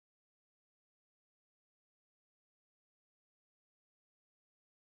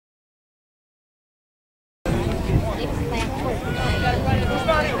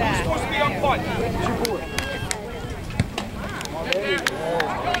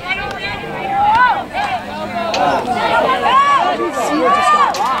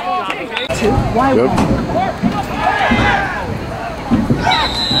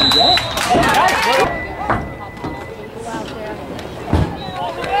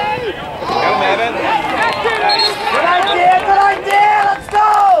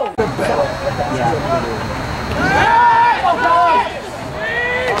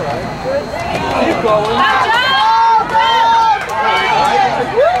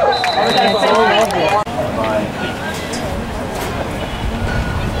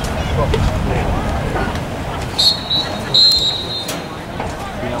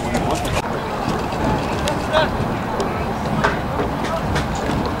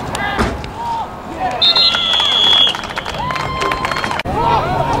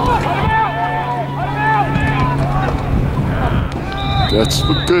That's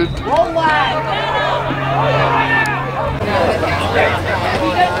good.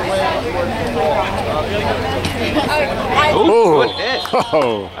 Oh, good hit.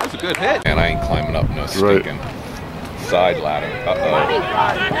 Oh. That's a good hit. And I ain't climbing up no stinking side ladder.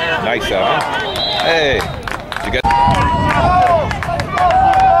 Uh-oh. Nice, Evan. Hey. Did you get...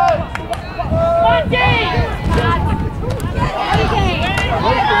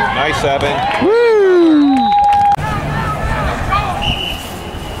 Nice, Evan. Woo!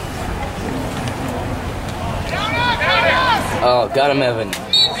 Oh, got him, Evan.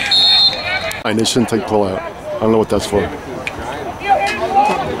 And they shouldn't take pull out. I don't know what that's for. Good.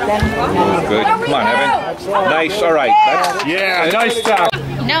 Come on, Evan. Nice. All right. That's, yeah, nice job.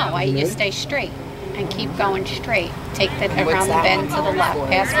 No, you stay straight and keep going straight. Take that around the bend to the left,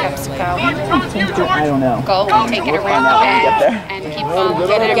 past PepsiCo. I don't know. Go, take it around the bend, and keep going.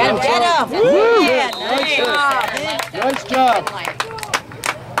 Get him. Yeah, nice job.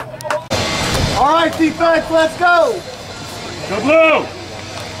 All right, defense, let's go. Go blue.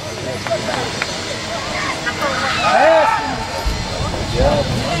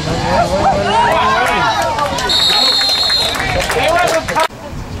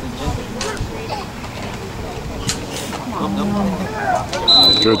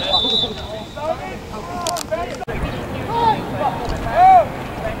 Good.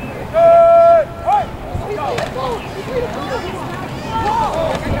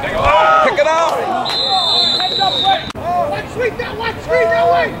 pick it up. Let's sweep that way, screen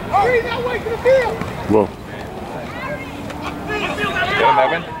that way to the field. Whoa. Get him,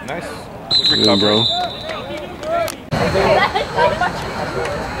 Evan. Nice. Good recovery.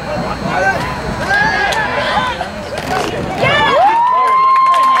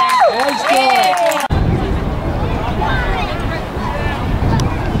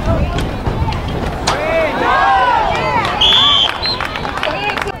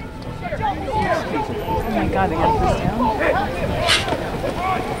 God, they got this down.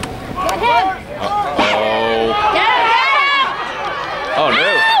 Oh no.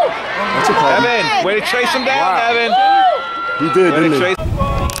 That's a problem. Evan, way to chase him down, Evan. He did, didn't he?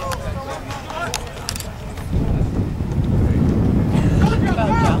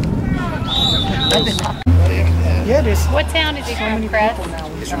 Yeah, there's What town is he from, Chris?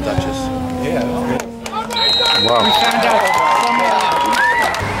 He's from Dutchess. Yeah. Wow.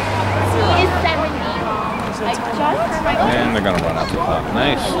 And they're gonna run out the clock.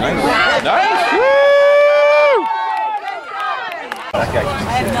 Nice. Woo!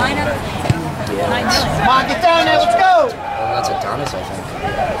 Come on, get down there, let's go! Oh, that's Adonis, I think.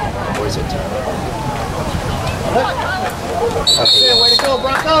 Or is it Okay, way to go,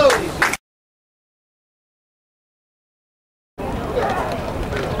 Broncos!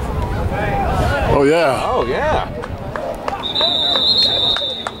 Oh yeah. Oh yeah.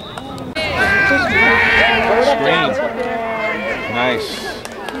 Screen. Nice.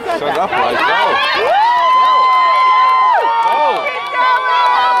 Set it up right. Go.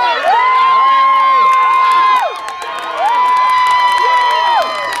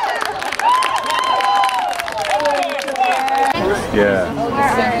 Yeah.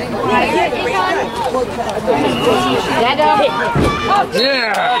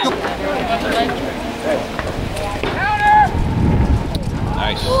 Yeah.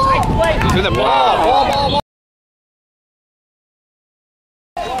 Nice. To the ball.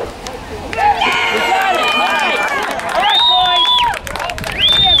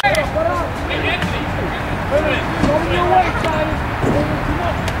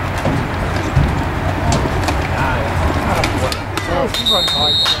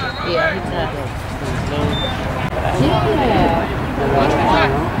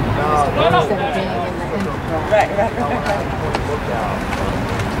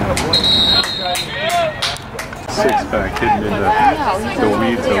 Six pack hidden in the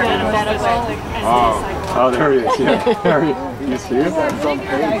weeds over there. Oh, Oh, there he is. Yeah. There he is. You see it? That's on page.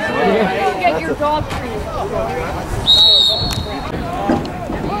 Get your dog treat.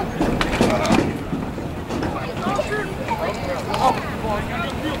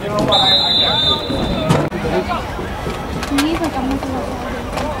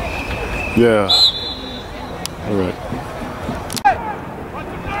 Yeah. All right.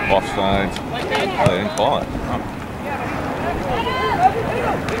 Offside. Oh, they didn't call it. Huh.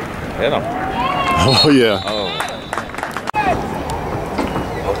 Hit him. Oh, yeah. Oh.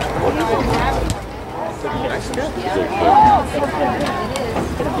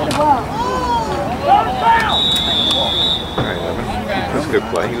 All right, Evan. That's a good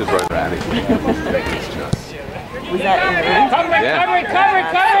play. He was right at it. Was that in the room? Cover it, Yeah. cover it, cover it,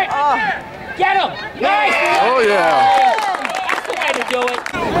 cover it! Get him! Nice! Oh, yeah. That's the way to do it!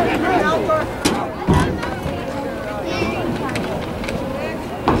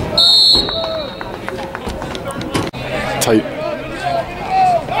 Tight.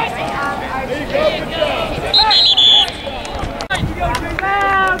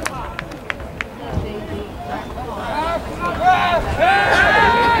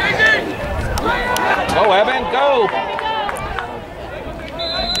 Go, Evan, go!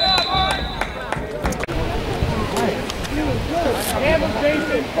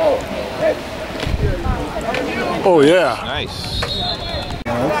 Oh, yeah. Nice.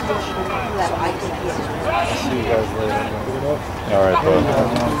 See you guys later. All right, bud.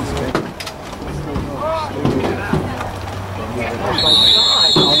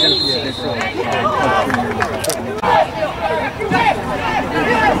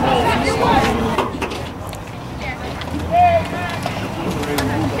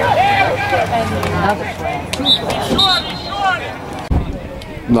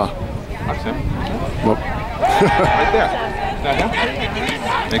 Nah. That's him. Nope. Right there. That him?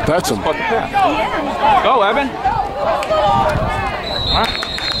 That's him. Caught the pass. Go, Evan. All right.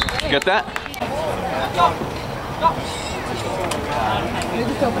 Get that?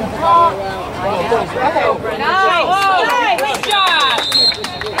 Nice job!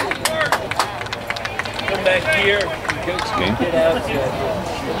 Come back here. Game.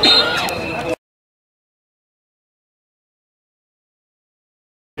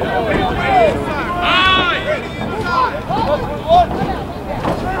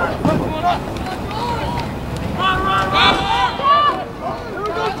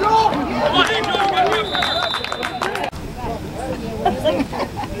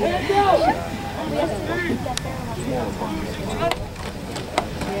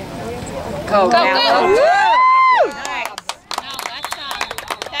 Go, Go, Gallo. go. Woo! Nice. No,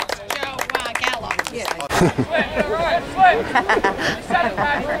 that's Joe Gallo.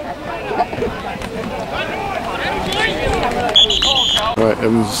 All right,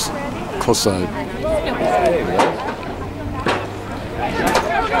 Evans close side.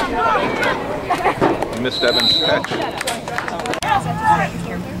 You missed Evan's catch.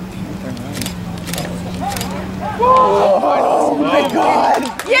 Oh my God!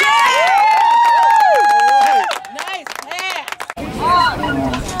 Yeah! Nice pass.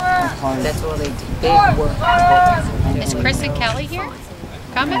 That's all they do. Big work. Is Chris and Kelly here?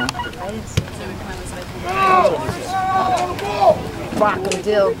 Coming?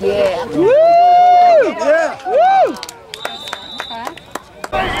 Crocodile, yeah. Woo! Yeah! Woo!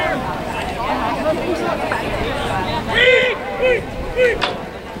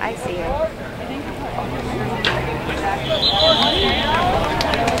 I see her.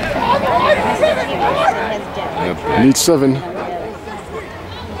 Need 7.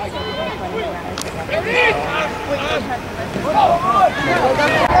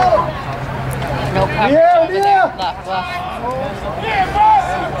 No coverage Yeah, over yeah. there. Look, look.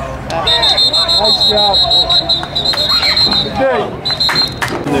 Nice job. Okay.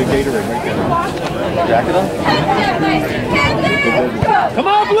 The Gatorade right there. Jacket on? Come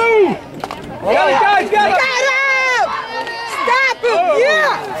on, Blue! Got it, guys, got it! Stop him!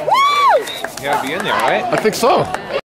 Yeah! Woo! You gotta be in there, right? I think so.